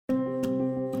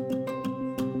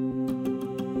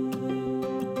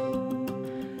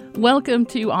Welcome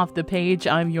to Off the Page.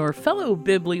 I'm your fellow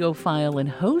bibliophile and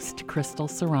host, Crystal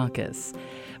Sarakas.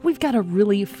 We've got a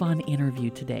really fun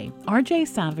interview today. RJ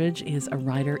Savage is a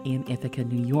writer in Ithaca,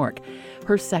 New York.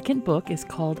 Her second book is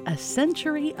called A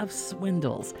Century of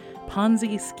Swindles,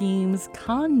 Ponzi Schemes,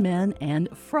 Con Men, and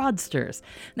Fraudsters.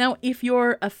 Now, if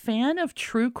you're a fan of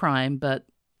true crime, but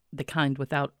the kind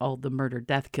without all the murder,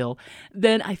 death, kill,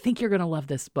 then I think you're going to love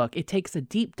this book. It takes a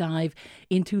deep dive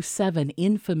into 7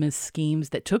 infamous schemes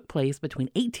that took place between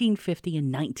 1850 and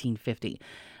 1950.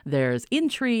 There's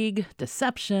intrigue,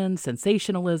 deception,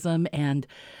 sensationalism, and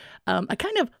a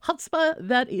kind of chutzpah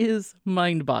that is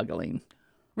mind-boggling.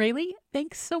 Rayleigh,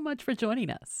 thanks so much for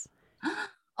joining us.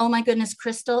 Oh my goodness,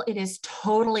 Crystal, it is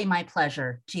totally my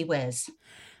pleasure. Gee whiz.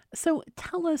 So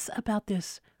tell us about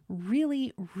this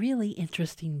really, really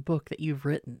interesting book that you've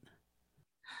written.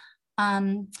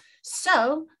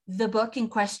 So the book in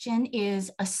question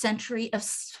is A Century of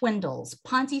Swindles,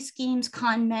 Ponzi Schemes,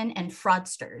 Con Men, and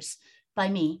Fraudsters by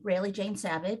me, Rayleigh Jane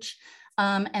Savage.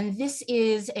 And this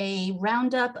is a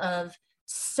roundup of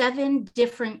 7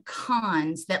 different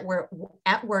cons that were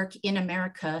at work in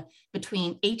America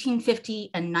between 1850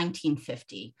 and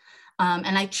 1950.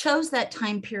 And I chose that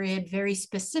time period very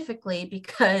specifically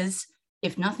because,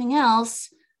 if nothing else,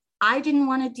 I didn't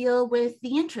want to deal with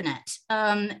the internet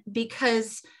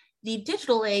because the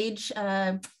digital age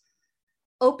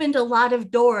opened a lot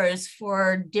of doors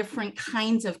for different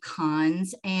kinds of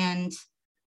cons. And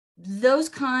those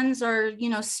cons are,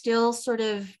 still sort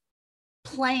of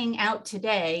playing out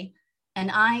today.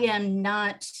 And I am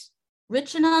not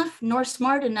rich enough nor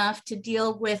smart enough to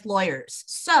deal with lawyers.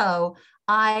 So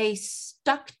I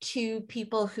stuck to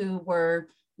people who were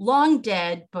long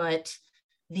dead, but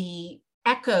the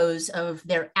echoes of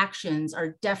their actions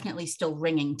are definitely still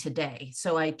ringing today.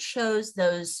 So I chose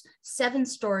those 7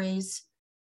 stories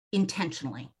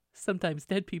intentionally. Sometimes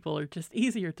dead people are just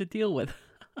easier to deal with.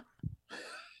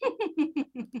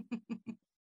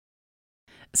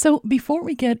 So before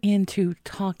we get into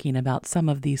talking about some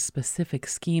of these specific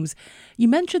schemes, you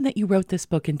mentioned that you wrote this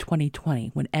book in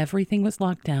 2020 when everything was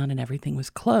locked down and everything was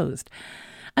closed.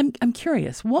 I'm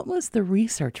curious, what was the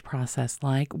research process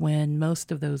like when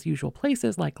most of those usual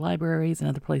places like libraries and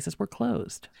other places were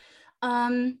closed?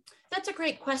 That's a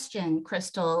great question,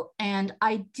 Crystal. And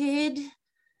I did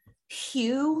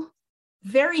hew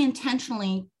very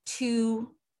intentionally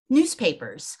to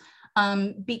newspapers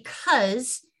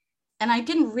because, and I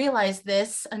didn't realize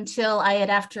this until I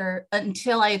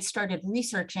had started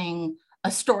researching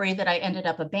a story that I ended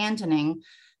up abandoning,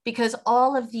 because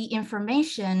all of the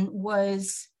information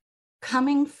was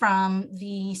coming from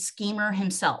the schemer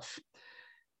himself,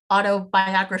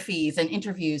 autobiographies and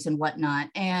interviews and whatnot.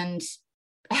 And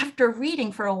after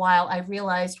reading for a while, I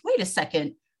realized, wait a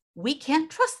second, we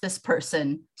can't trust this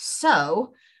person.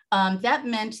 So that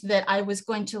meant that I was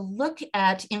going to look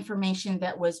at information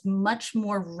that was much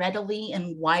more readily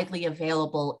and widely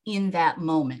available in that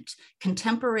moment,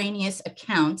 contemporaneous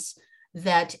accounts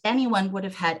that anyone would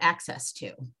have had access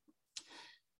to.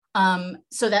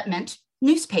 So that meant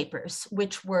newspapers,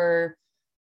 which were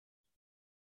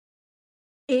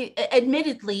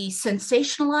admittedly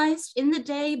sensationalized in the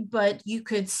day, but you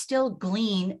could still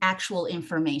glean actual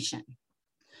information.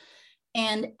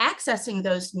 And accessing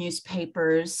those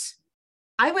newspapers,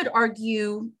 I would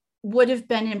argue, would have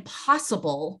been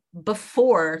impossible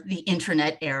before the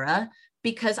internet era,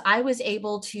 because I was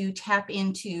able to tap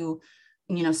into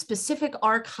specific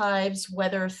archives,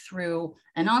 whether through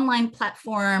an online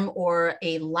platform or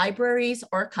a library's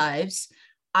archives.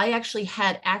 I actually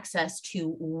had access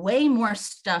to way more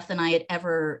stuff than I had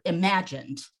ever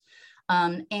imagined.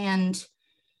 And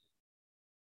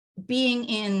being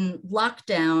in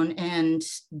lockdown and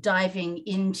diving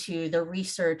into the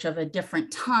research of a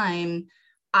different time,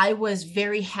 I was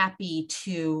very happy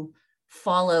to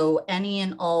follow any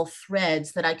and all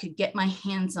threads that I could get my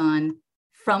hands on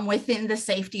from within the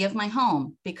safety of my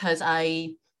home, because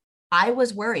I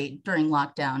was worried during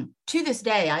lockdown. To this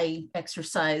day, I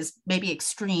exercise maybe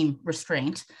extreme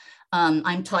restraint.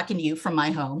 I'm talking to you from my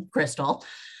home, Crystal.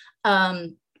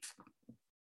 But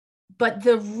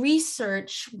the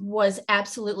research was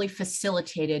absolutely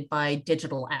facilitated by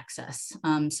digital access.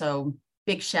 So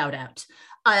big shout out.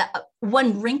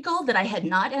 One wrinkle that I had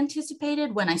not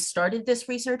anticipated when I started this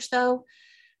research, though,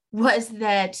 was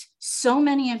that so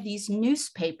many of these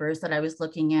newspapers that I was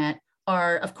looking at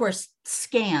are, of course,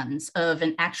 scans of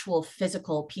an actual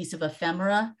physical piece of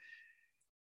ephemera.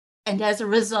 And as a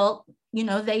result,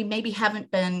 they maybe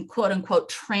haven't been quote unquote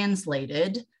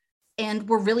translated and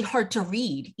were really hard to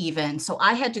read even. So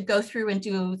I had to go through and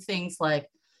do things like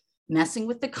messing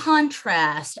with the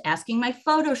contrast, asking my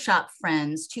Photoshop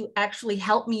friends to actually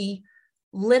help me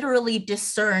literally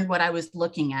discern what I was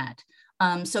looking at.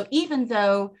 So even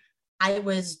though I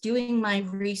was doing my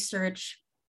research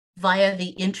via the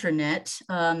internet,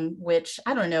 which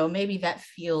I don't know, maybe that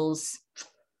feels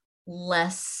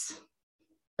less,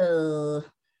 I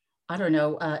don't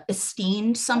know,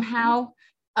 esteemed somehow.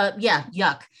 Yeah,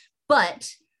 yuck. But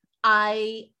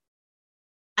I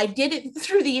did it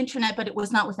through the internet, but it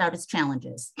was not without its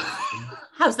challenges.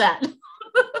 How's that?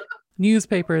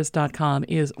 Newspapers.com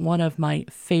is one of my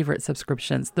favorite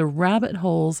subscriptions. The rabbit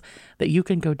holes that you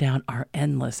can go down are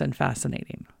endless and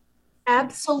fascinating.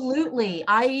 Absolutely.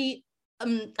 I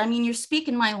mean, you're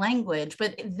speaking my language,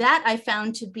 but that I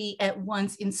found to be at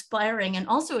once inspiring and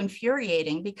also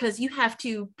infuriating, because you have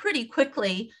to pretty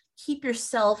quickly keep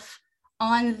yourself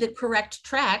on the correct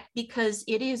track, because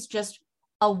it is just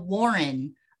a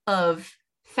warren of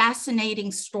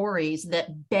fascinating stories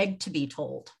that beg to be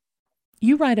told.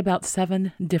 You write about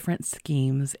 7 different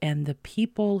schemes and the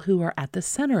people who are at the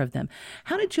center of them.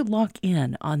 How did you lock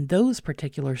in on those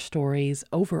particular stories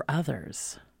over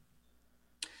others?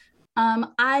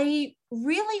 I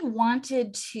really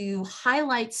wanted to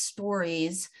highlight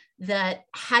stories that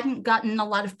hadn't gotten a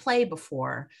lot of play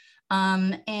before.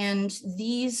 And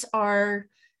these are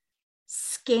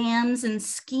scams and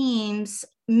schemes,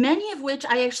 many of which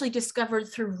I actually discovered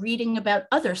through reading about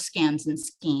other scams and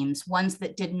schemes, ones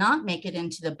that did not make it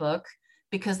into the book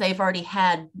because they've already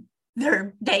had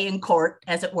their day in court,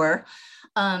 as it were.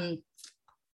 And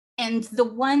the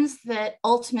ones that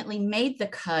ultimately made the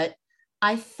cut,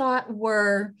 I thought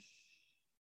were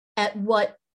at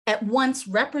once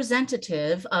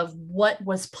representative of what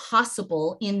was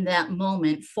possible in that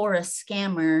moment for a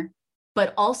scammer,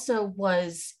 but also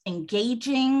was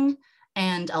engaging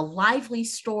and a lively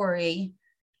story.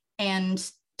 And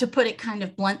to put it kind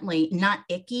of bluntly, not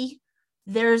icky.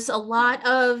 There's a lot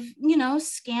of,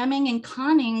 scamming and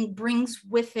conning brings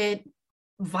with it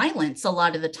violence a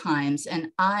lot of the times.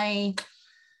 And I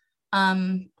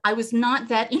was not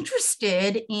that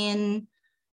interested in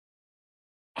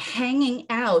hanging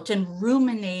out and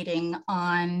ruminating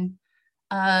on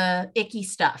icky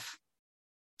stuff,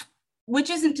 which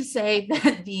isn't to say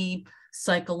that the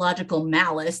psychological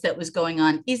malice that was going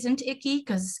on isn't icky,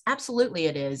 because absolutely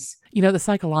it is. The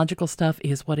psychological stuff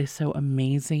is what is so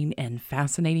amazing and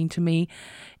fascinating to me.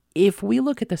 If we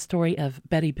look at the story of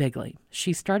Betty Bigley,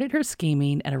 she started her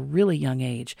scheming at a really young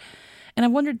age. And I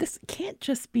wondered, this can't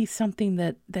just be something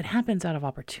that happens out of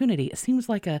opportunity. It seems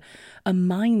like a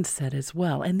mindset as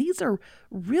well. And these are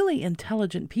really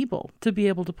intelligent people to be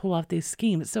able to pull off these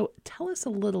schemes. So tell us a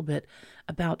little bit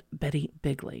about Betty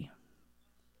Bigley.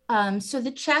 So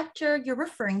the chapter you're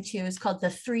referring to is called The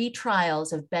 3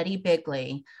 Trials of Betty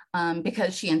Bigley,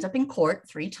 because she ends up in court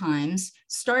 3 times,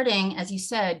 starting, as you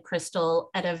said, Crystal,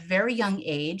 at a very young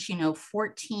age,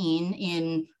 14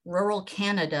 in rural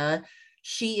Canada.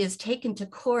 She is taken to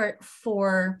court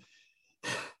for,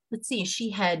 she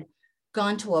had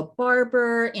gone to a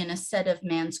barber in a set of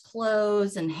man's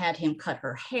clothes and had him cut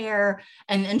her hair.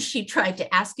 And then she tried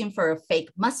to ask him for a fake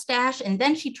mustache. And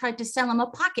then she tried to sell him a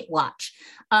pocket watch.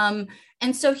 And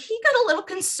so he got a little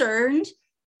concerned,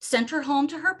 sent her home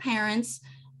to her parents.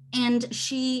 And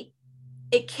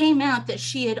it came out that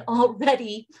she had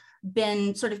already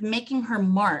been sort of making her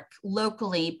mark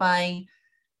locally by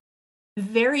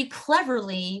very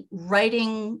cleverly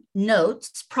writing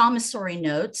notes, promissory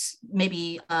notes,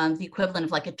 maybe the equivalent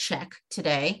of like a check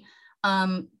today,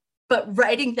 but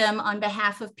writing them on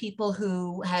behalf of people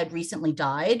who had recently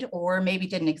died or maybe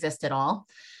didn't exist at all.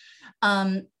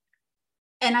 And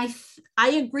I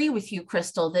agree with you,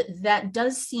 Crystal, that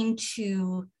does seem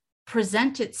to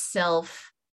present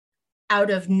itself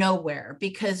out of nowhere,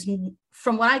 because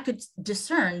from what I could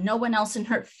discern, no one else in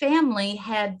her family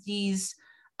had these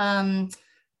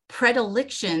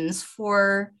predilections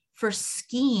for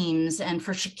schemes and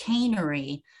for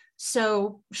chicanery.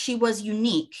 So she was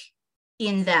unique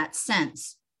in that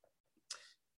sense.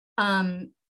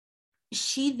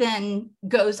 She then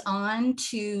goes on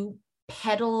to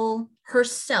peddle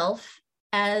herself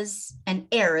as an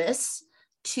heiress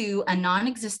to a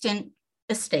non-existent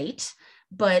estate,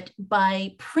 but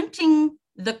by printing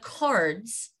the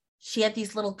cards, she had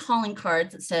these little calling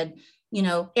cards that said,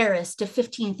 heiress to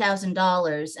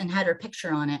 $15,000 and had her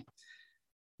picture on it.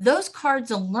 Those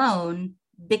cards alone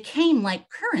became like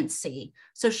currency.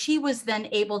 So she was then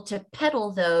able to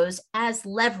peddle those as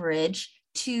leverage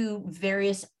to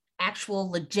various actual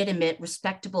legitimate,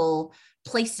 respectable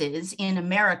places in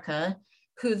America,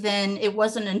 who then, it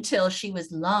wasn't until she was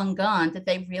long gone that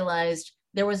they realized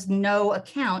there was no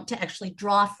account to actually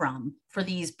draw from for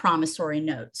these promissory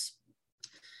notes.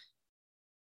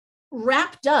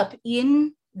 Wrapped up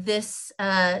in this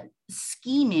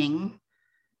scheming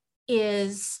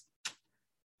is,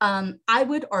 I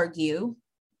would argue,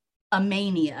 a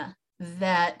mania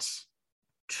that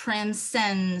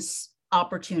transcends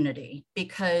opportunity,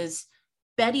 because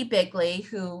Betty Bigley,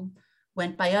 who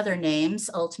went by other names,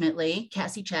 ultimately,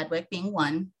 Cassie Chadwick being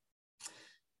one,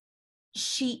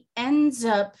 she ends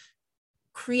up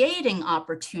creating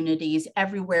opportunities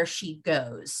everywhere she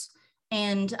goes.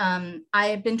 And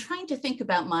I've been trying to think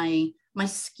about my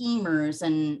schemers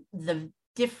and the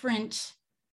different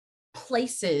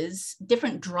places,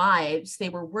 different drives they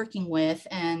were working with.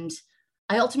 And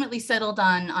I ultimately settled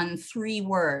on 3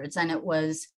 words, and it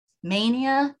was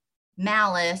mania,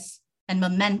 malice, and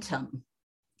momentum.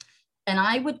 And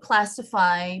I would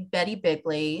classify Betty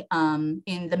Bigley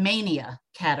in the mania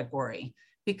category,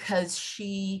 because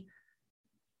she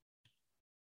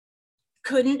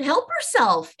couldn't help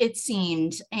herself, it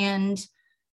seemed. And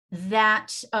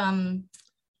that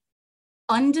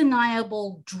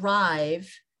undeniable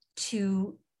drive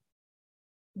to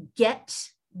get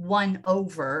one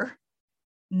over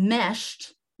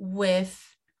meshed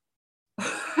with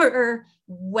her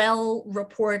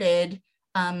well-reported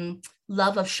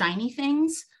love of shiny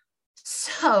things.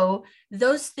 So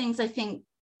those things, I think,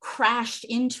 crashed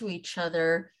into each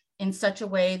other in such a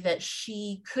way that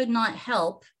she could not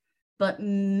help but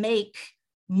make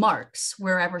marks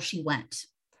wherever she went.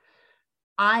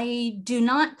 I do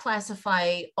not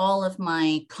classify all of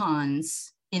my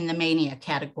cons in the mania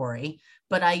category,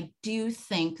 but I do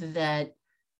think that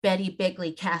Betty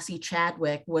Bigley, Cassie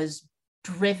Chadwick was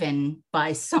driven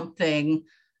by something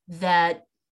that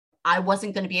I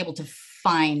wasn't going to be able to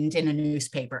find in a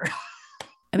newspaper.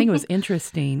 I think it was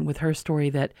interesting with her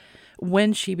story that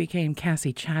when she became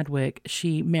Cassie Chadwick,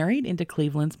 she married into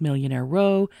Cleveland's Millionaire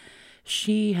Row.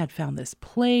 She had found this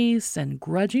place and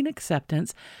grudging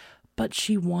acceptance, but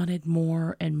she wanted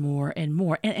more and more and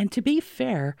more. And to be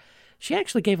fair, she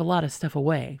actually gave a lot of stuff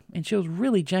away, and she was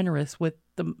really generous with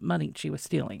the money she was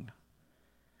stealing.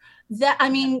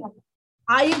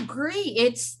 I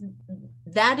agree.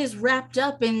 That is wrapped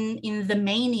up in the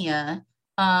mania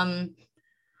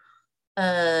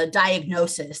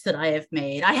diagnosis that I have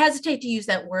made. I hesitate to use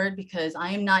that word because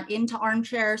I am not into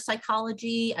armchair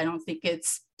psychology. I don't think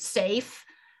it's safe.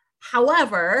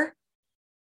 However,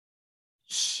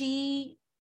 she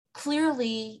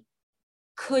clearly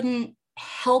couldn't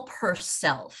help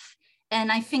herself.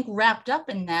 And I think wrapped up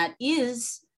in that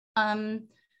is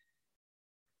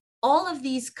all of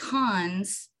these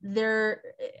cons,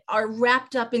 are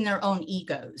wrapped up in their own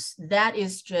egos. That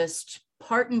is just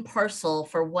part and parcel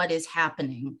for what is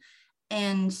happening.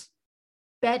 And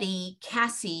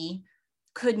Cassie,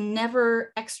 could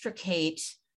never extricate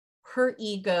her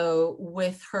ego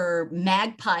with her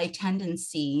magpie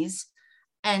tendencies,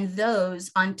 and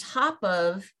those on top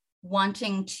of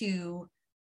wanting to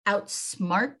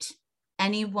outsmart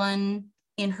anyone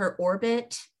in her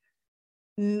orbit,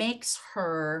 makes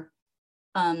her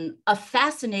a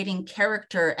fascinating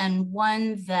character, and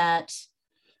one that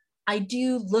I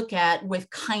do look at with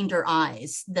kinder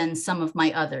eyes than some of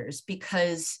my others,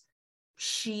 because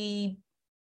she,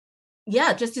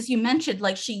 just as you mentioned,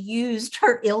 like, she used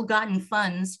her ill-gotten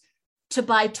funds to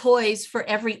buy toys for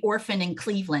every orphan in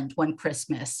Cleveland one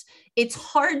Christmas. It's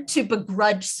hard to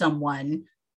begrudge someone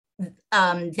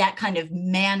that kind of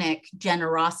manic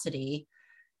generosity,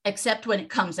 except when it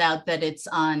comes out that it's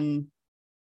on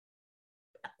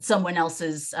someone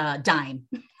else's dime.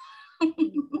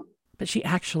 But she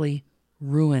actually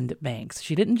ruined banks.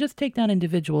 She didn't just take down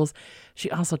individuals,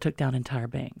 she also took down entire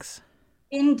banks.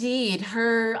 Indeed,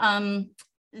 her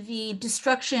the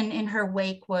destruction in her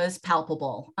wake was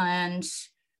palpable and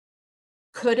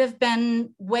could have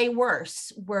been way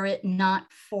worse were it not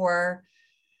for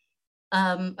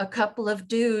a couple of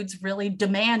dudes really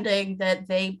demanding that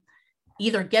they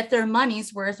either get their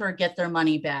money's worth or get their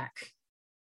money back.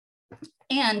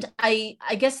 And I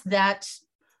guess that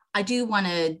I do want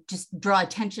to just draw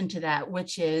attention to that,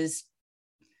 which is,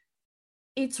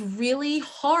 it's really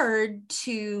hard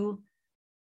to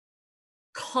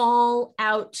call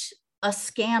out a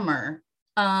scammer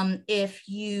if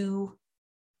you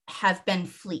have been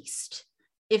fleeced,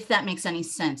 if that makes any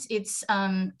sense. It's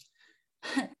to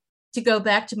go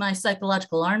back to my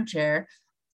psychological armchair,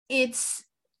 it's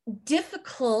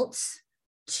difficult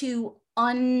to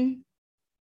unbelieve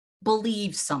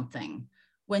something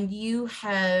when you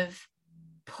have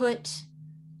put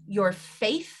your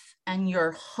faith and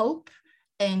your hope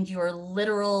and your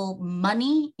literal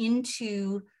money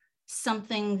into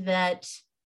something that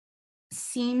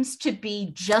seems to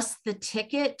be just the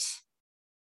ticket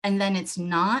and then it's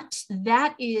not,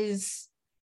 that is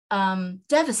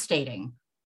devastating.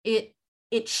 It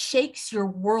shakes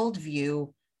your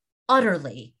worldview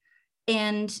utterly.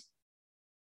 And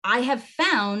I have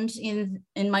found in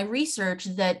my research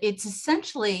that it's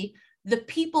essentially the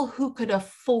people who could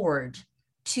afford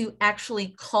to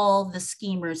actually call the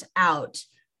schemers out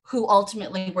who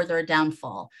ultimately were their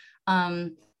downfall.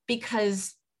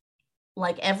 Because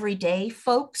like everyday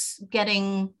folks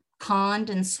getting conned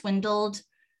and swindled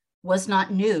was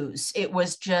not news. It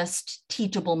was just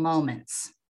teachable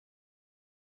moments,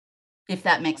 if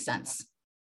that makes sense.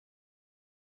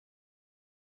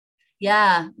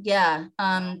 Yeah, yeah.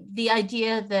 The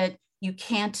idea that you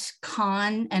can't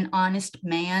con an honest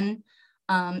man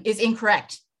is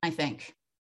incorrect, I think.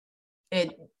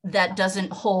 That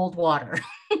doesn't hold water.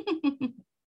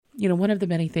 One of the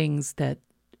many things that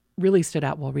really stood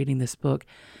out while reading this book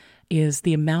is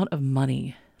the amount of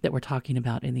money that we're talking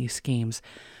about in these schemes.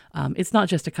 It's not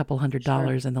just a couple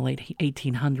 $100 in the late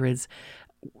 1800s.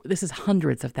 This is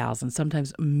hundreds of thousands,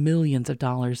 sometimes millions of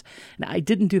dollars. And I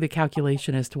didn't do the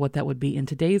calculation as to what that would be in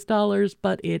today's dollars,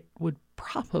 but it would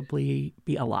probably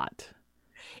be a lot.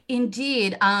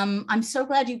 Indeed. I'm so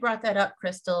glad you brought that up,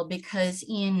 Crystal, because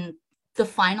in the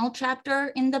final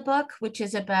chapter in the book, which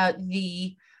is about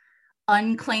the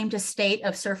unclaimed estate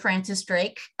of Sir Francis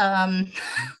Drake,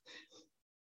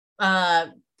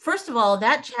 first of all,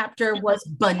 that chapter was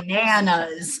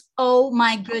bananas. Oh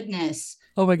my goodness.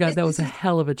 Oh my God, that was a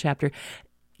hell of a chapter.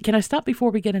 Can I stop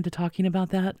before we get into talking about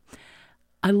that?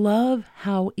 I love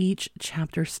how each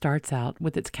chapter starts out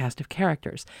with its cast of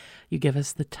characters. You give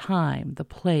us the time, the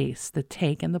place, the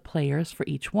take, and the players for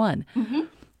each one. Mm-hmm.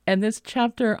 And this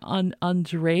chapter on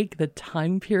Drake, the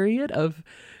time period of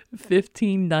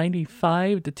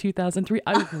 1595 to 2003,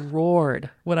 I roared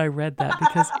when I read that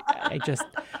because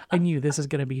I knew this is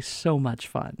going to be so much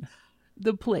fun.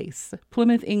 The place: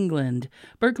 Plymouth, England;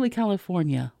 Berkeley,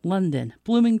 California; London;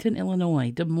 Bloomington,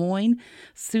 Illinois; Des Moines;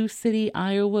 Sioux City,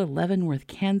 Iowa; Leavenworth,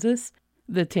 Kansas.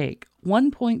 The take: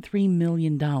 $1.3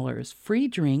 million, free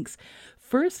drinks,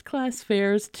 first-class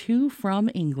fares to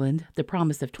from England, the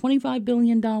promise of $25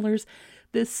 billion,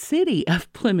 the city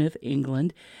of Plymouth,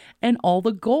 England, and all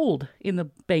the gold in the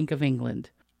Bank of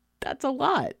England. That's a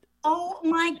lot. Oh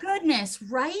my goodness,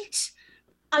 right?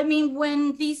 I mean,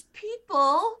 when these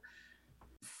people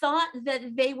thought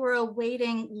that they were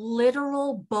awaiting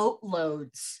literal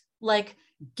boatloads, like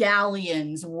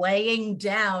galleons weighing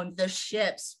down the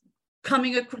ships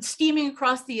steaming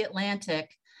across the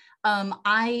Atlantic,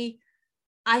 I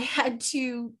had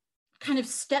to kind of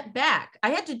step back. I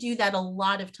had to do that a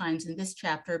lot of times in this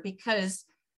chapter because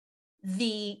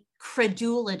the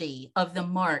credulity of the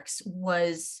marks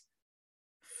was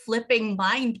flipping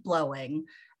mind-blowing.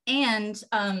 And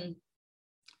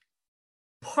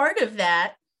part of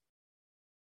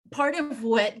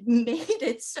what made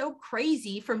it so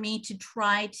crazy for me to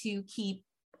try to keep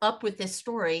up with this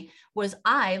story was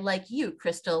I, like you,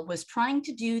 Crystal, was trying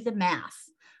to do the math.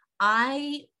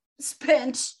 I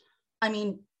spent,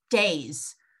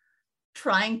 days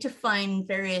trying to find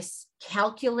various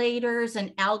calculators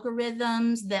and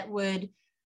algorithms that would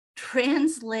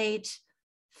translate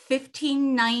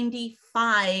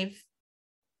 1595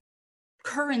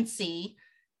 currency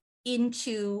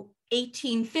into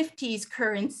 1850s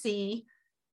currency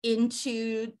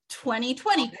into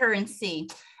 2020 currency.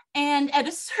 And at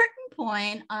a certain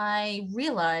point, I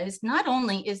realized not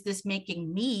only is this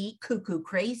making me cuckoo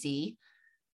crazy,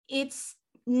 it's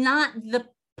not the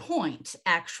point,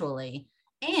 actually.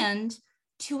 And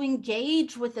to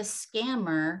engage with a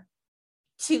scammer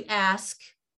to ask,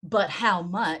 but how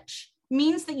much,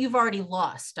 means that you've already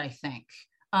lost, I think,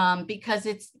 because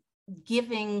it's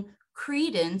giving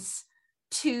credence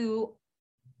to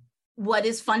what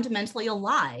is fundamentally a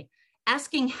lie.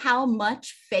 Asking how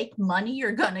much fake money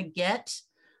you're going to get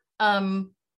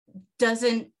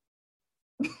doesn't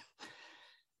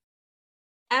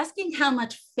asking how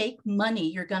much fake money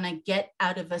you're going to get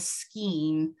out of a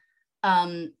scheme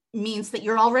means that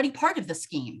you're already part of the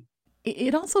scheme.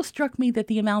 It also struck me that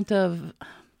the amount of,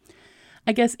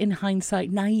 I guess in hindsight,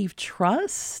 naive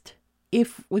trust,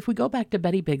 if we go back to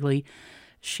Betty Bigley,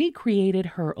 she created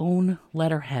her own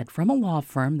letterhead from a law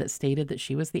firm that stated that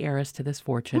she was the heiress to this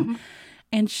fortune. Mm-hmm.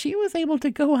 And she was able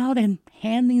to go out and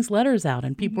hand these letters out.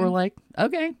 And people were like,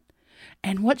 okay.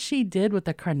 And what she did with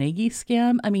the Carnegie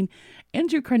scam,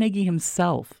 Andrew Carnegie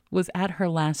himself was at her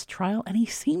last trial and he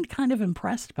seemed kind of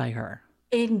impressed by her.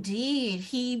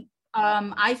 Indeed.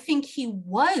 I think he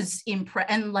was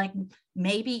impressed and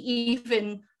maybe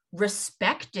even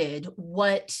respected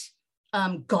what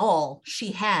gall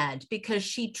she had, because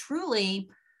she truly,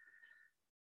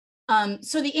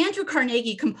 so the Andrew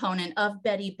Carnegie component of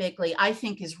Betty Bigley, I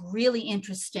think, is really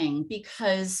interesting,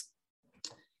 because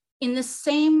in the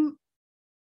same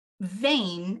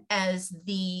vein as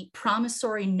the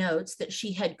promissory notes that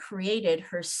she had created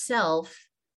herself,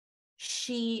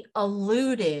 she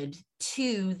alluded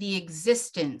to the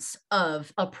existence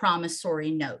of a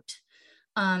promissory note.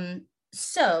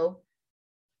 So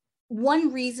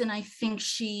one reason I think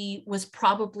she was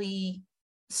probably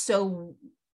so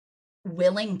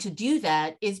willing to do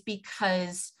that is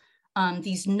because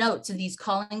these notes and these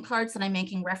calling cards that I'm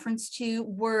making reference to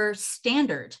were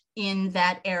standard in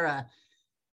that era.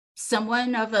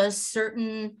 Someone of a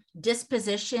certain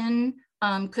disposition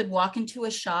could walk into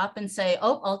a shop and say,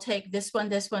 oh, I'll take this one,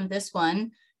 this one, this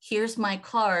one. Here's my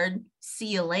card. See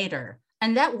you later.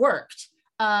 And that worked.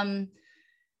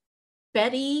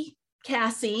 Betty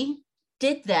Cassie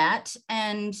did that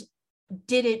and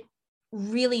did it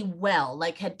really well,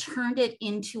 like had turned it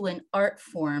into an art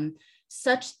form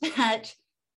such that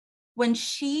when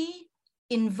she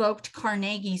invoked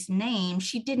Carnegie's name,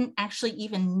 she didn't actually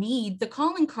even need the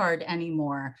calling card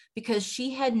anymore, because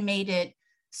she had made it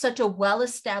such a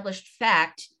well-established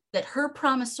fact that her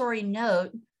promissory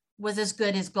note was as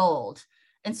good as gold.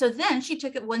 And so then she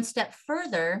took it one step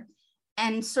further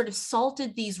and sort of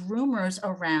salted these rumors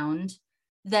around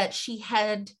that she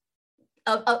had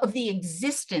of the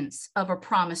existence of a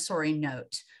promissory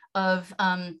note, of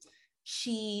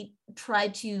she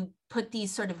tried to put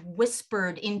these sort of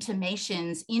whispered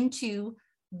intimations into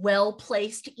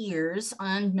well-placed ears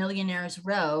on Millionaires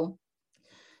Row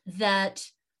that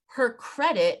her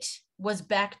credit was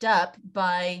backed up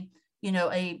by, you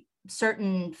know, a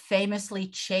certain famously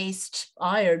chaste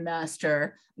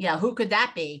ironmaster. Yeah, who could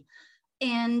that be?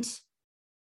 And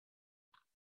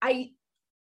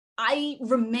I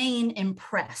remain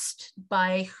impressed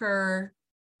by her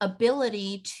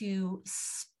ability to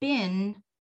spin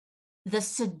the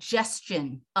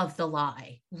suggestion of the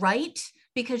lie, right?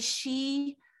 Because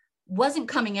she wasn't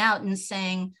coming out and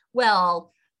saying,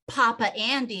 well, Papa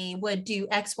Andy would do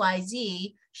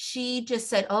XYZ. She just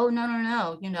said, oh,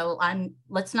 no, you know,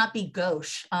 let's not be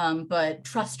gauche, but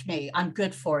trust me, I'm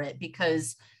good for it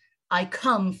because I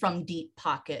come from deep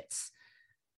pockets.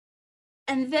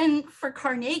 And then for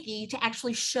Carnegie to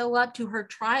actually show up to her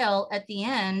trial at the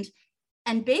end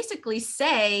and basically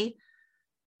say,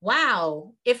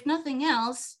 wow, if nothing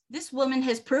else, this woman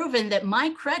has proven that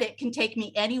my credit can take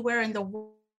me anywhere in the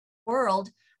world.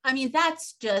 I mean,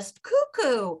 that's just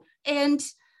cuckoo. And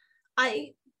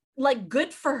I like,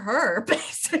 good for her,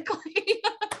 basically.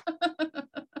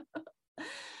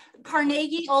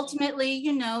 Carnegie ultimately,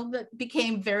 you know,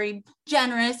 became very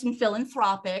generous and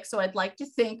philanthropic. So I'd like to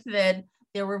think that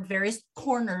there were various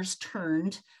corners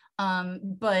turned.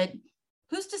 But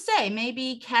who's to say?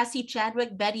 Maybe Cassie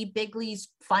Chadwick, Betty Bigley's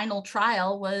final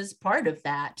trial was part of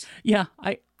that. Yeah,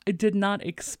 I did not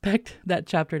expect that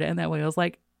chapter to end that way. I was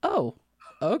like, oh,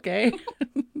 okay.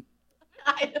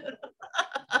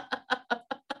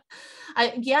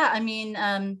 I mean,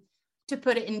 to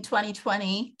put it in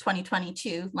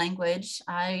 2022 language,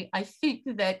 I think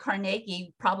that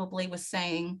Carnegie probably was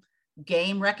saying,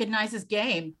 game recognizes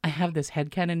game. I have this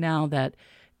headcanon now that,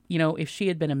 you know, if she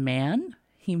had been a man,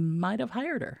 he might have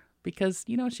hired her because,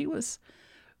 you know, she was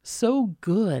so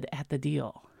good at the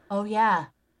deal. Oh, yeah.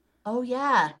 Oh,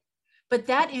 yeah. But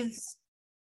that is,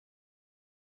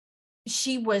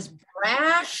 she was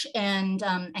brash and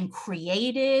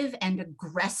creative and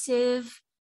aggressive.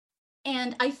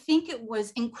 And I think it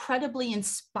was incredibly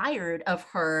inspired of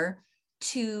her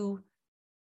to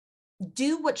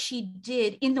do what she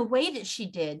did in the way that she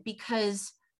did,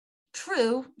 because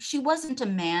true, she wasn't a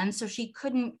man, so she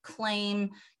couldn't claim,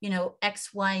 you know,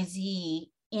 XYZ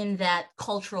in that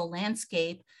cultural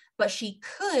landscape, but she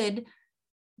could,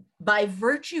 by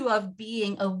virtue of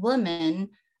being a woman,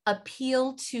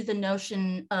 appeal to the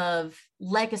notion of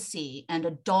legacy and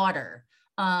a daughter.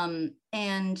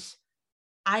 And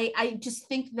I just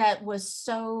think that was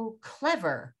so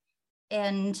clever,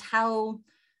 and how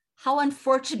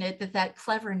unfortunate that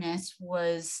cleverness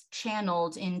was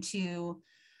channeled into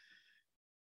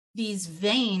these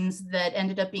veins that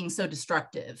ended up being so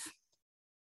destructive.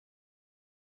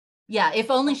 Yeah,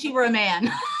 if only she were a man.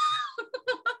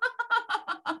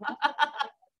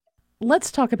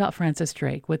 Let's talk about Francis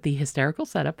Drake with the hysterical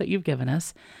setup that you've given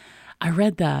us. I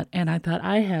read that and I thought,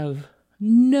 I have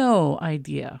no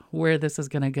idea where this is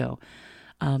going to go.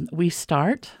 We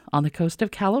start on the coast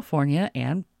of California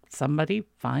and somebody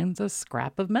finds a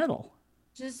scrap of metal.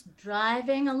 Just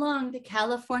driving along the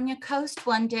California coast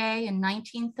one day in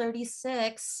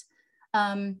 1936.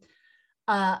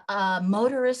 a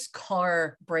motorist's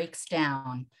car breaks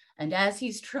down. And as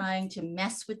he's trying to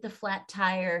mess with the flat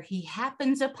tire, he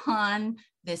happens upon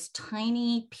this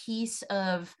tiny piece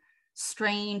of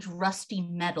strange rusty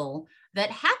metal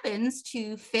that happens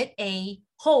to fit a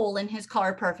hole in his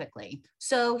car perfectly.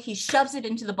 So he shoves it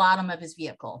into the bottom of his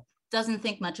vehicle, doesn't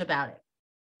think much about it.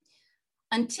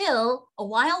 Until a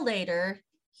while later,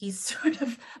 he's sort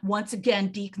of once again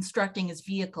deconstructing his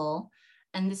vehicle,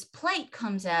 and this plate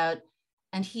comes out,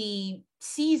 and he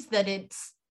sees that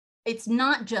it's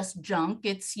not just junk,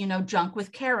 it's, you know, junk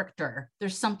with character.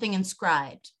 There's something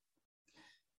inscribed.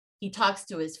 He talks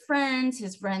to his friends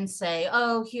say,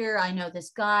 oh, here, I know this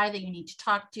guy that you need to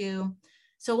talk to.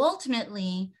 So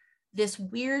ultimately, this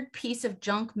weird piece of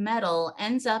junk metal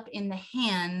ends up in the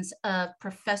hands of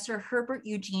Professor Herbert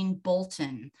Eugene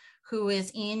Bolton, who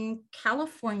is in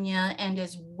California and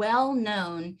is well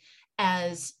known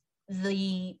as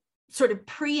the sort of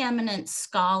preeminent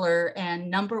scholar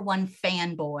and #1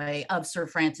 fanboy of Sir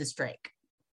Francis Drake.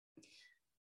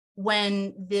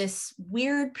 When this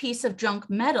weird piece of junk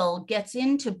metal gets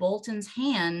into Bolton's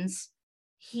hands,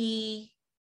 he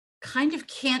kind of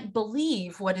can't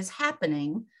believe what is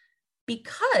happening,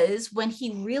 because when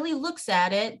he really looks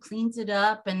at it, cleans it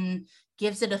up, and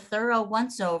gives it a thorough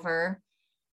once-over,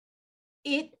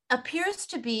 it appears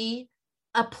to be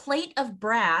a plate of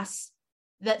brass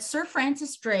that Sir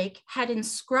Francis Drake had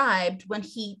inscribed when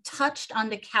he touched on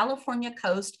the California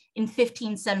coast in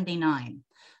 1579.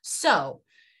 So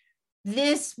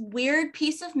this weird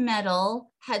piece of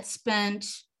metal had spent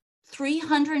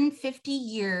 350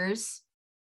 years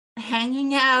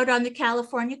hanging out on the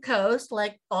California coast,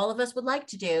 like all of us would like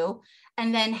to do,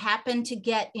 and then happened to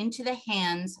get into the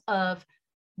hands of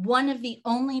one of the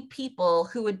only people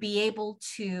who would be able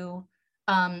to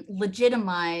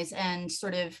legitimize and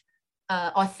sort of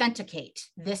authenticate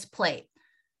this plate.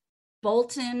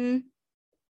 Bolton's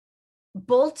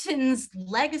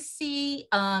legacy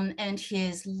and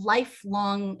his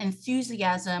lifelong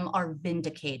enthusiasm are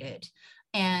vindicated.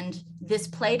 And this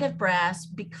plate of brass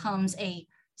becomes a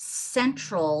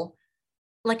central,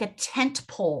 like a tent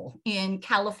pole in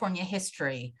California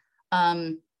history.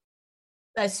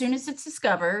 As soon as it's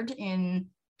discovered in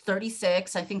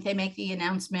 36, I think they make the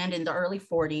announcement in the early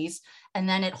 40s, and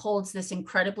then it holds this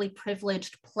incredibly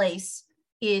privileged place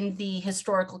in the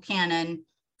historical canon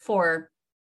for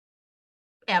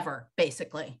ever,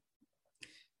 basically.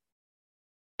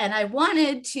 And I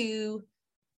wanted to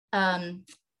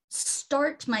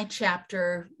start my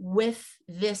chapter with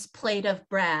this plate of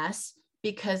brass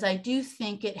because I do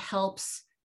think it helps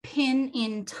pin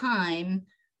in time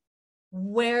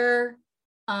where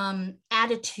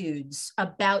attitudes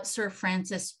about Sir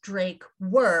Francis Drake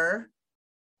were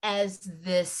as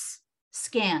this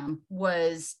scam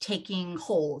was taking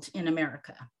hold in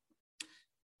America.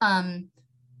 To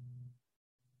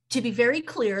be very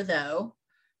clear, though,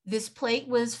 this plate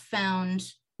was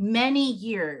found many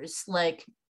years, like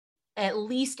at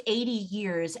least 80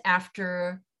 years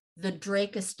after the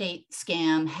Drake estate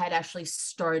scam had actually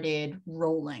started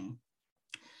rolling.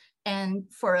 And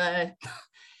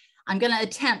I'm going to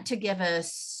attempt to give a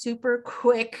super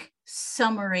quick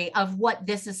summary of what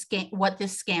this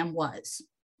scam was.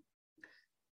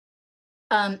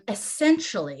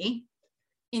 Essentially,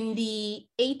 in the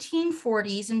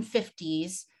 1840s and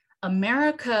 50s,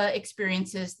 America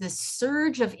experiences this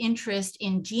surge of interest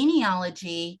in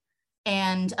genealogy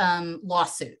and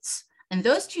lawsuits. And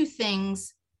those two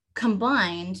things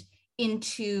combined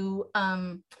into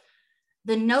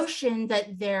the notion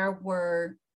that there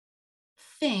were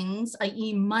things,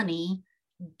 i.e. money,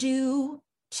 due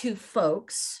to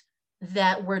folks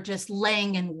that were just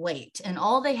laying in wait. And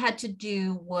all they had to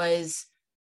do was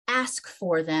ask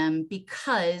for them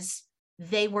because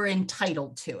they were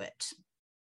entitled to it.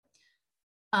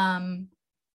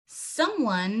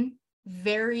 Someone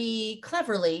very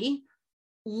cleverly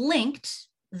linked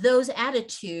those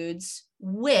attitudes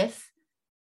with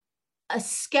a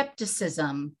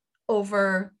skepticism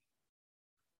over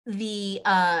the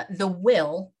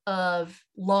will of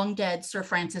long dead Sir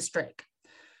Francis Drake.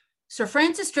 Sir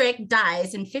Francis Drake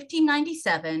dies in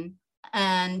 1597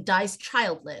 and dies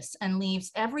childless and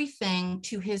leaves everything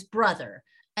to his brother.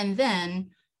 And then,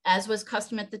 as was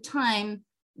custom at the time,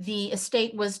 the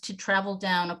estate was to travel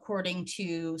down according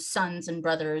to sons and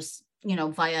brothers,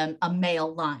 via a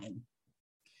male line.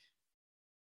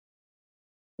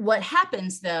 What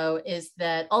happens, though, is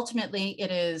that ultimately it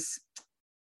is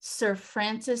Sir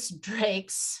Francis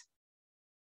Drake's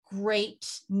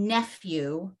great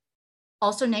nephew,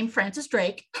 also named Francis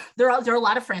Drake. There are a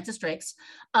lot of Francis Drakes.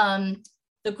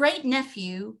 The great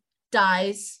nephew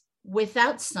dies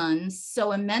without sons,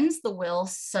 so amends the will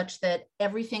such that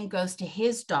everything goes to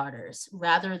his daughters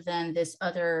rather than this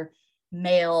other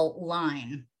male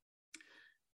line.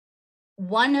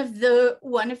 One of the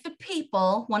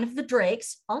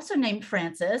Drakes, also named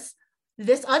Francis,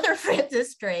 this other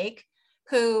Francis Drake,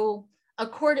 who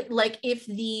if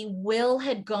the will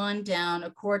had gone down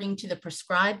according to the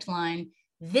prescribed line,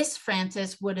 this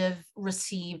Francis would have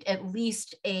received at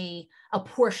least a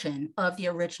portion of the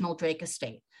original Drake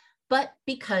estate. But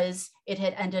because it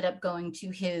had ended up going to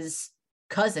his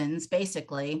cousins,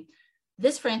 basically,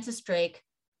 this Francis Drake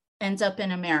ends up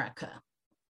in America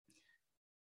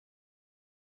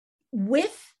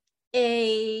with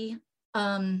a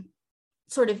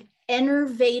sort of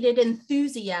enervated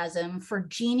enthusiasm for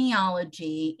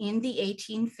genealogy in the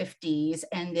 1850s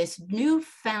and this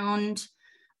newfound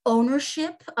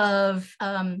ownership of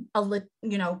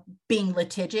being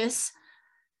litigious.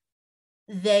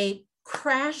 They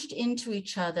crashed into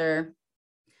each other,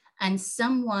 and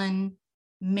someone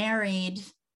married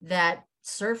that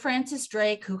Sir Francis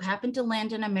Drake, who happened to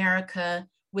land in America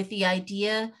with the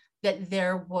idea that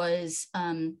there was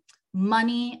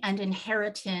money and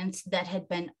inheritance that had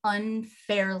been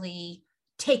unfairly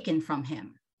taken from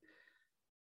him.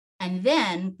 And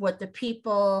then what the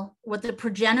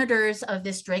progenitors of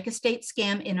this Drake estate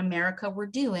scam in America were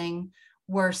doing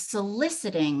were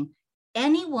soliciting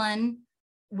anyone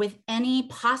with any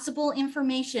possible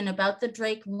information about the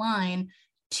Drake line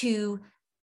to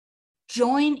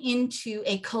join into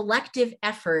a collective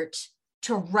effort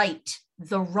to right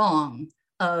the wrong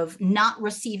of not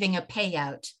receiving a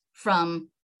payout from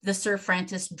the Sir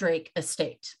Francis Drake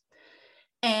estate.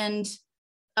 And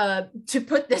to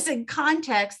put this in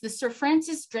context, the Sir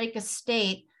Francis Drake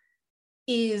estate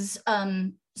is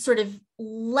sort of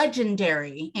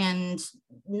legendary and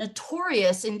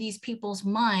notorious in these people's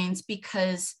minds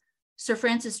because Sir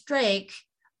Francis Drake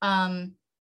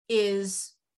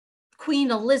is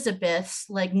Queen Elizabeth's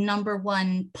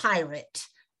 #1 pirate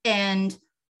and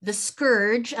the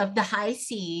scourge of the high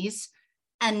seas,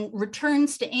 and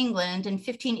returns to England in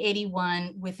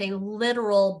 1581 with a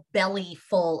literal belly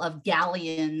full of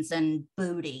galleons and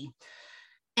booty.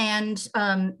 And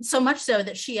so much so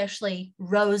that she actually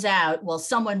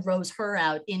someone rows her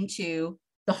out into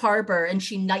the harbor and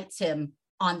she knights him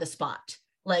on the spot.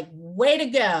 Way to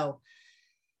go.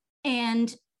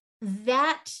 And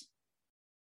that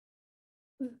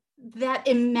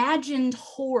imagined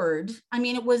hoard,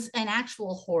 it was an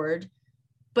actual hoard,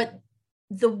 but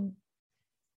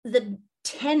the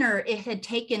tenor it had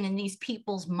taken in these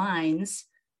people's minds,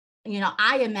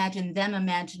 I imagine them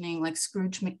imagining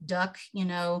Scrooge McDuck,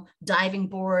 diving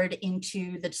board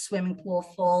into the swimming pool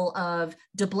full of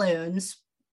doubloons.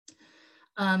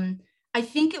 I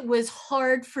think it was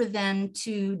hard for them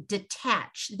to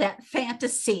detach that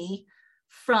fantasy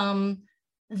from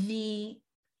the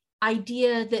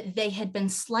idea that they had been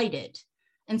slighted.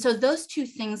 And so those two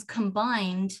things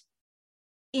combined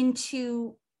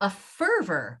into a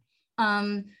fervor.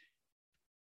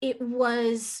 It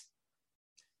was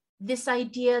this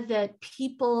idea that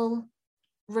people,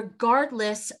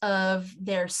 regardless of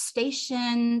their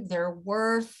station, their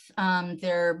worth,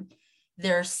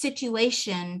 their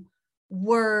situation,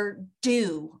 were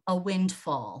due a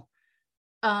windfall.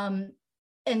 And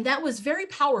that was very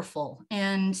powerful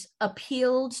and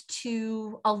appealed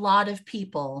to a lot of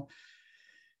people.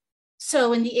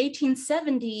 So in the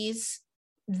 1870s,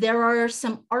 there are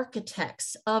some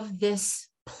architects of this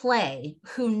play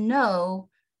who know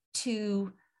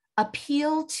to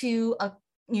appeal to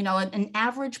an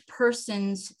average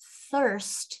person's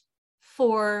thirst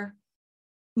for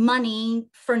money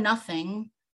for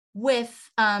nothing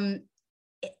with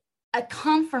a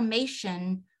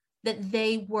confirmation that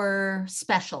they were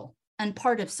special and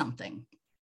part of something.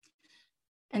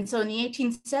 And so in the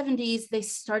 1870s, they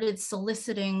started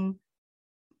soliciting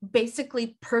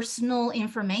basically personal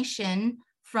information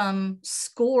from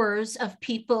scores of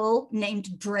people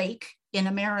named Drake in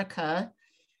America.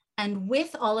 And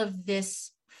with all of this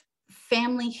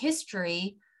family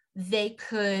history, they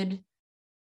could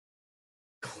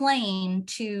claim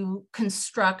to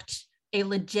construct a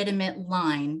legitimate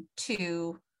line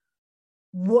to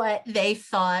what they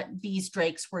thought these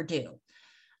Drakes were due.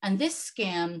 And this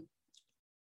scam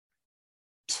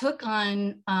took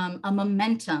on a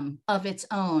momentum of its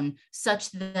own,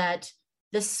 such that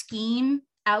the scheme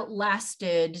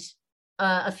outlasted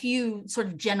a few sort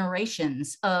of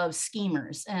generations of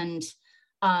schemers. And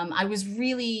I was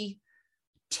really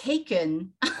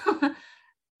taken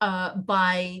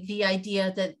by the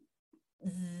idea that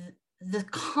the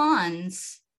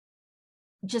cons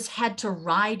just had to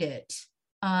ride it.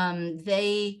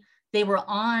 They they were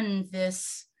on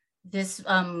this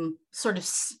sort of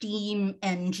steam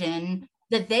engine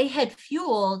that they had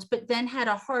fueled, but then had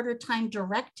a harder time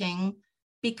directing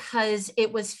because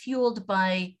it was fueled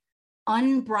by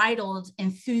unbridled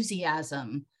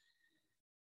enthusiasm.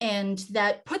 And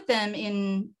that put them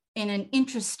in an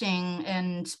interesting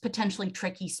and potentially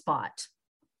tricky spot.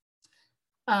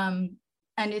 And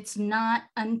it's not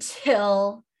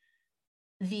until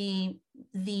the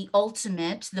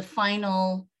ultimate, the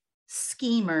final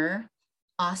schemer,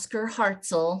 Oscar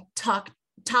Hartzell, top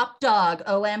dog,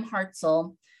 O.M.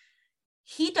 Hartzell,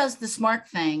 he does the smart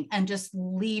thing and just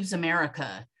leaves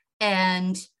America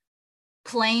and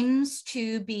claims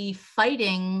to be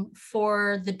fighting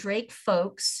for the Drake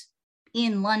folks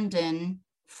in London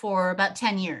for about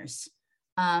 10 years.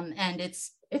 And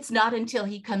it's not until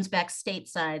he comes back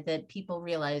stateside that people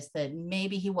realize that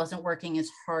maybe he wasn't working as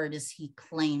hard as he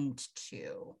claimed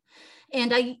to.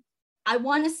 And I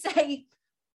want to say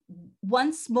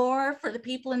once more for the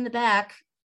people in the back,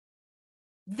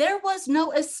 there was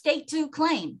no estate to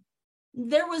claim.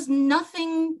 There was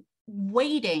nothing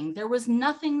waiting. There was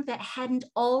nothing that hadn't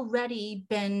already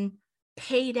been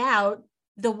paid out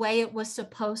the way it was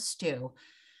supposed to.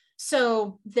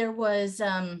 So there was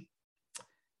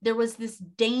this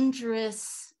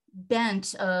dangerous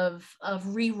bent of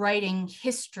rewriting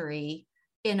history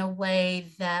in a way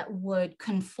that would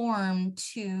conform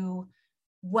to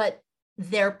what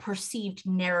their perceived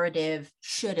narrative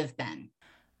should have been.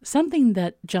 Something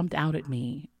that jumped out at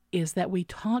me is that we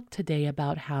talked today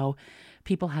about how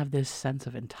people have this sense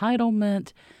of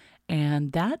entitlement,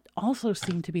 and that also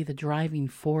seemed to be the driving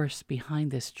force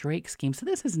behind this Drake scheme. So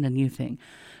this isn't a new thing.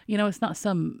 It's not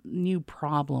some new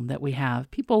problem that we have.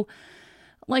 People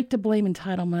like to blame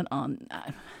entitlement on,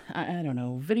 I don't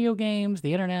know, video games,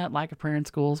 the internet, lack of prayer in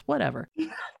schools, whatever.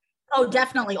 Oh,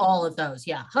 definitely all of those,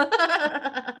 yeah.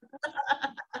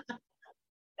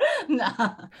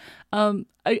 No.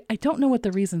 I don't know what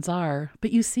the reasons are,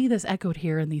 but you see this echoed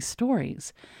here in these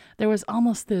stories. There was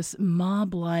almost this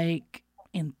mob-like,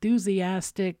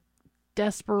 enthusiastic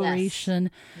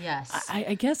desperation. Yes.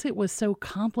 I guess it was so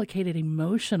complicated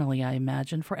emotionally, I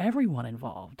imagine, for everyone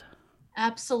involved.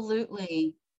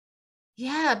 Absolutely.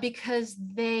 Yeah, because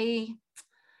the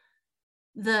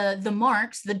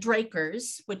Marks, the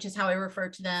Drakers, which is how I refer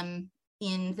to them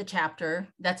in the chapter,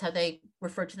 that's how they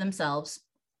refer to themselves.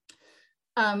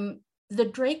 The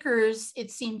Drakers,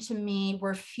 it seemed to me,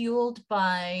 were fueled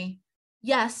by,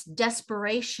 yes,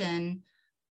 desperation,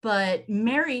 but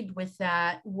married with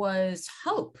that was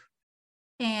hope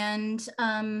and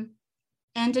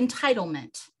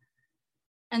entitlement.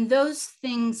 And those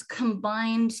things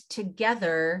combined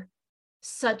together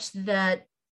such that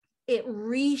it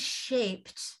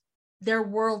reshaped their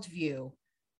worldview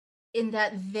in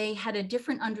that they had a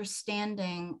different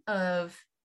understanding of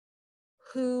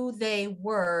who they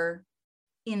were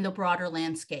in the broader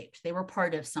landscape. They were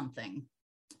part of something.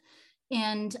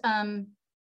 And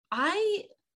I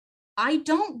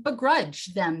don't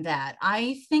begrudge them that.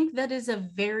 I think that is a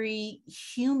very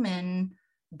human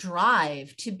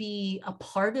drive to be a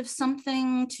part of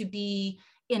something, to be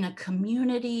in a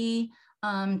community,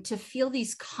 to feel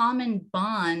these common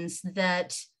bonds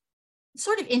that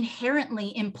sort of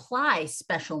inherently imply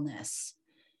specialness.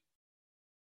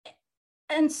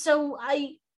 And so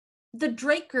the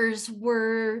Drakers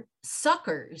were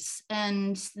suckers,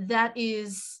 and that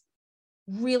is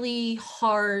really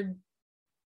hard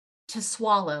to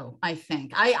swallow, I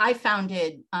think. I found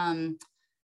it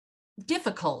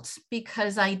difficult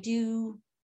because I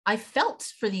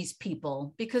felt for these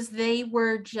people because they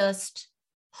were just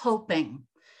hoping.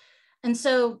 And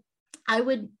so I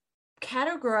would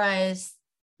categorize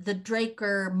the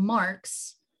Draker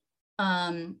Marks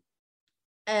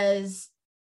as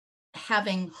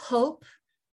having hope,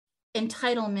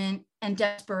 entitlement, and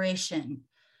desperation.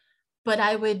 But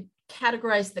I would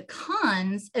categorize the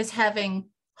Khans as having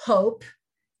hope,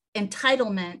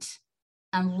 entitlement,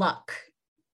 and luck.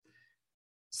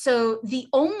 So the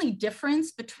only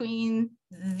difference between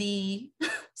the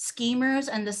schemers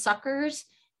and the suckers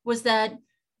was that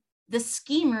the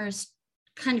schemers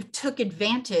kind of took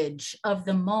advantage of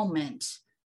the moment,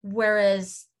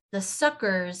 whereas the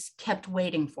suckers kept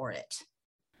waiting for it.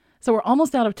 So we're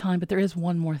almost out of time, but there is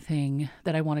one more thing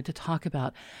that I wanted to talk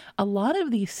about. A lot of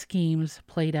these schemes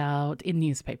played out in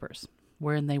newspapers,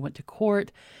 wherein they went to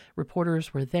court.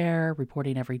 Reporters were there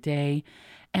reporting every day.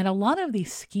 And a lot of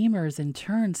these schemers in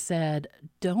turn said,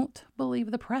 don't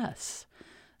believe the press.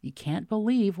 You can't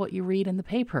believe what you read in the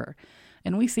paper.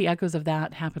 And we see echoes of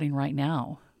that happening right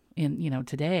now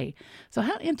today. So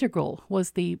how integral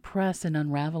was the press in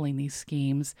unraveling these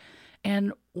schemes?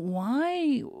 And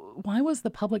why was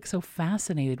the public so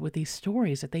fascinated with these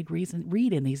stories that they'd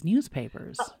read in these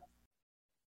newspapers?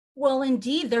 Well,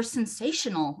 indeed, they're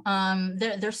sensational.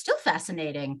 They're still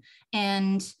fascinating,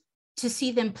 and to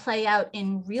see them play out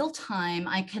in real time,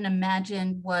 I can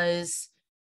imagine was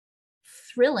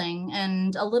thrilling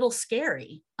and a little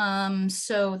scary.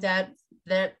 So that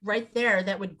right there,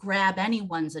 that would grab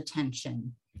anyone's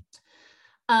attention.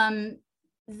 Um,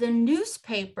 the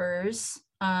newspapers,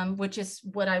 which is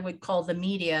what I would call the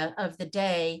media of the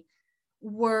day,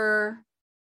 were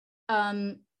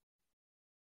um,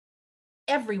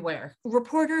 everywhere.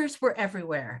 Reporters were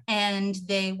everywhere, and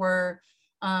they were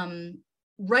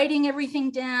writing everything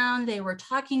down. They were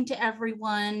talking to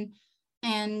everyone.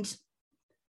 And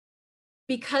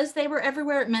because they were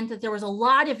everywhere, it meant that there was a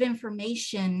lot of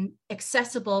information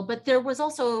accessible, but there was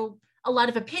also a lot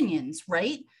of opinions,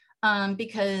 right?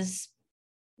 Because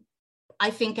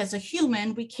I think as a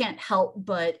human, we can't help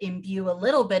but imbue a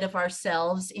little bit of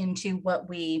ourselves into what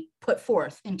we put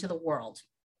forth into the world.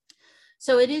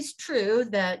 So it is true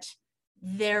that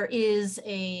there is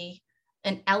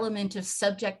an element of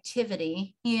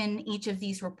subjectivity in each of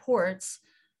these reports,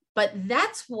 but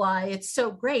that's why it's so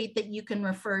great that you can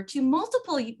refer to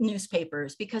multiple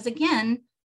newspapers, because again,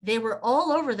 they were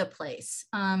all over the place.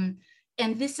 And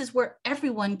this is where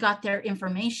everyone got their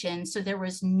information, so there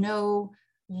was no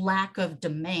lack of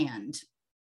demand.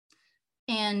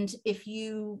 And if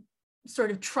you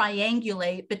sort of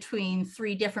triangulate between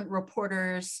three different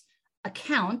reporters'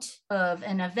 account of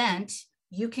an event,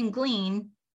 you can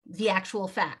glean the actual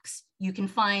facts. You can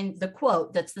find the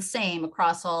quote that's the same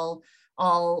across all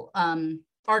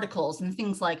articles and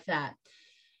things like that.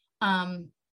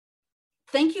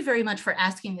 Thank you very much for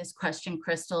asking this question,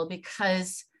 Crystal,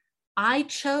 because I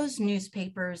chose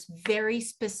newspapers very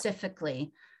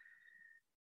specifically.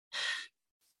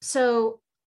 So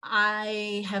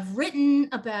I have written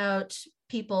about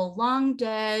people long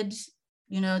dead.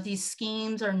 You know, these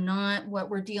schemes are not what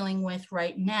we're dealing with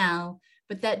right now,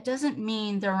 but that doesn't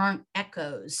mean there aren't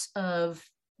echoes of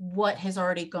what has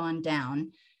already gone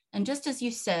down. And just as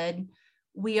you said,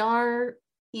 we are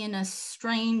in a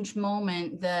strange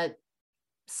moment that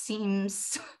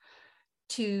seems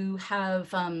to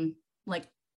have like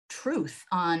truth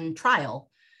on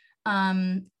trial.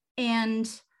 And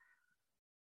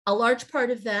a large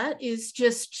part of that is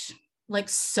just like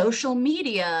social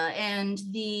media and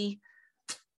the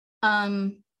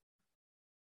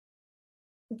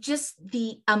just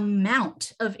the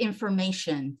amount of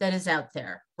information that is out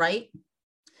there, right?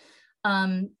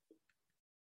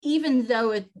 Even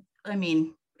though in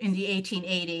the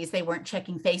 1880s, they weren't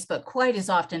checking Facebook quite as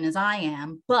often as I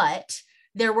am, but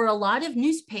there were a lot of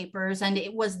newspapers, and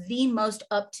it was the most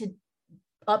up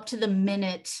to the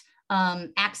minute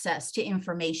access to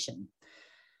information.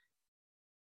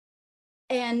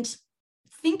 And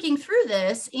thinking through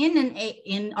this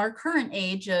in our current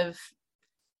age of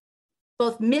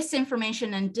both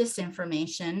misinformation and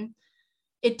disinformation,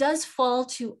 it does fall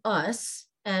to us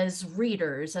as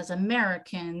readers, as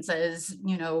Americans, as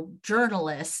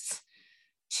journalists,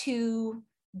 to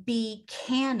be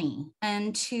canny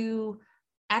and to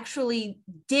actually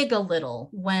dig a little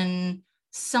when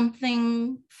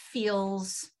something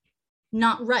feels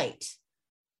not right.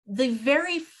 The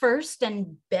very first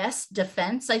and best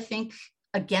defense, I think,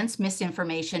 against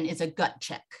misinformation is a gut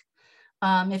check.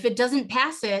 If it doesn't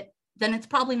pass it, then it's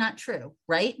probably not true,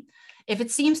 right? If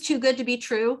it seems too good to be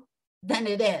true, then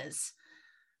it is.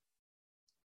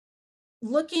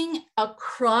 Looking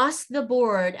across the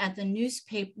board at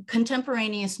the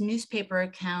contemporaneous newspaper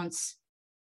accounts,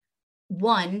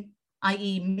 one,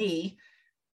 i.e. me,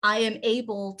 I am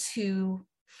able to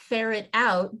ferret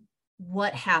out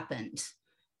what happened.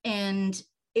 And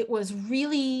it was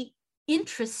really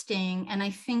interesting, and I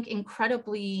think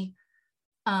incredibly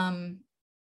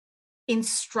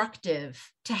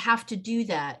instructive to have to do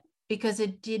that, because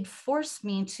it did force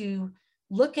me to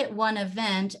look at one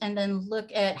event and then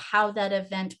look at how that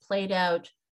event played out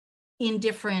in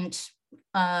different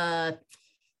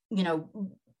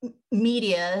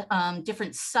media,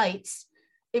 different sites.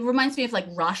 It reminds me of like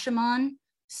Rashomon.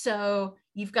 So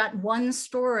you've got one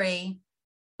story,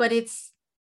 but it's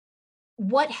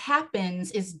what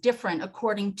happens is different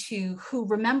according to who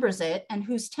remembers it and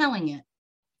who's telling it.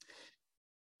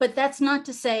 But that's not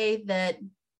to say that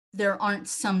there aren't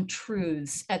some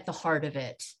truths at the heart of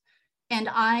it. And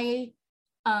I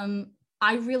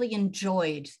really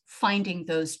enjoyed finding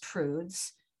those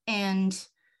truths, and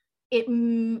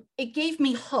it gave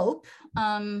me hope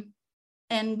and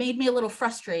made me a little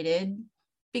frustrated,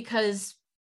 because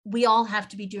we all have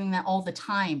to be doing that all the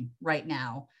time right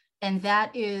now. And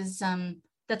that is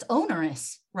that's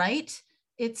onerous, right?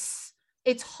 It's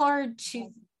hard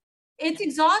to, it's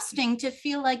exhausting to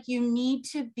feel like you need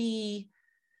to be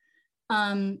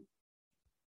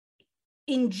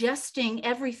ingesting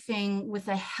everything with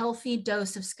a healthy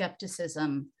dose of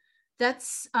skepticism.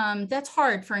 That's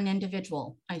hard for an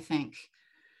individual, I think.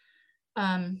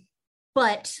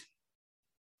 But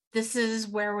this is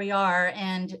where we are,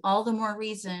 and all the more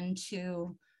reason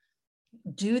to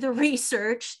do the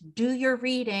research, do your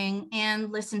reading,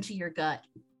 and listen to your gut.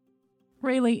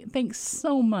 Raelee, thanks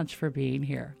so much for being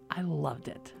here. I loved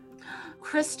it.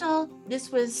 Crystal, this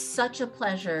was such a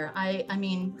pleasure. I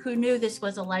mean, who knew this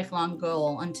was a lifelong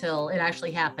goal until it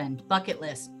actually happened? Bucket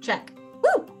list, check.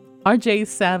 Woo! R.J.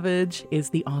 Savage is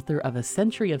the author of A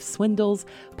Century of Swindles,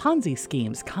 Ponzi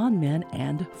Schemes, Con Men,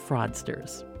 and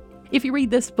Fraudsters. If you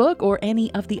read this book or any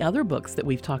of the other books that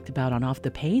we've talked about on Off the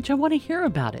Page, I want to hear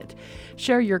about it.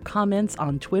 Share your comments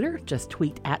on Twitter. Just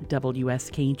tweet at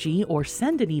WSKG or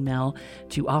send an email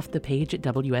to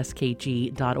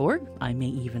offthepage@wskg.org. I may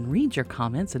even read your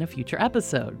comments in a future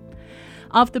episode.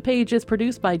 Off the Page is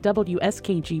produced by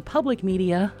WSKG Public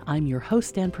Media. I'm your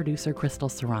host and producer, Crystal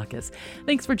Sarakas.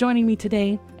 Thanks for joining me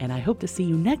today, and I hope to see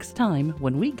you next time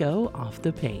when we go Off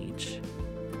the Page.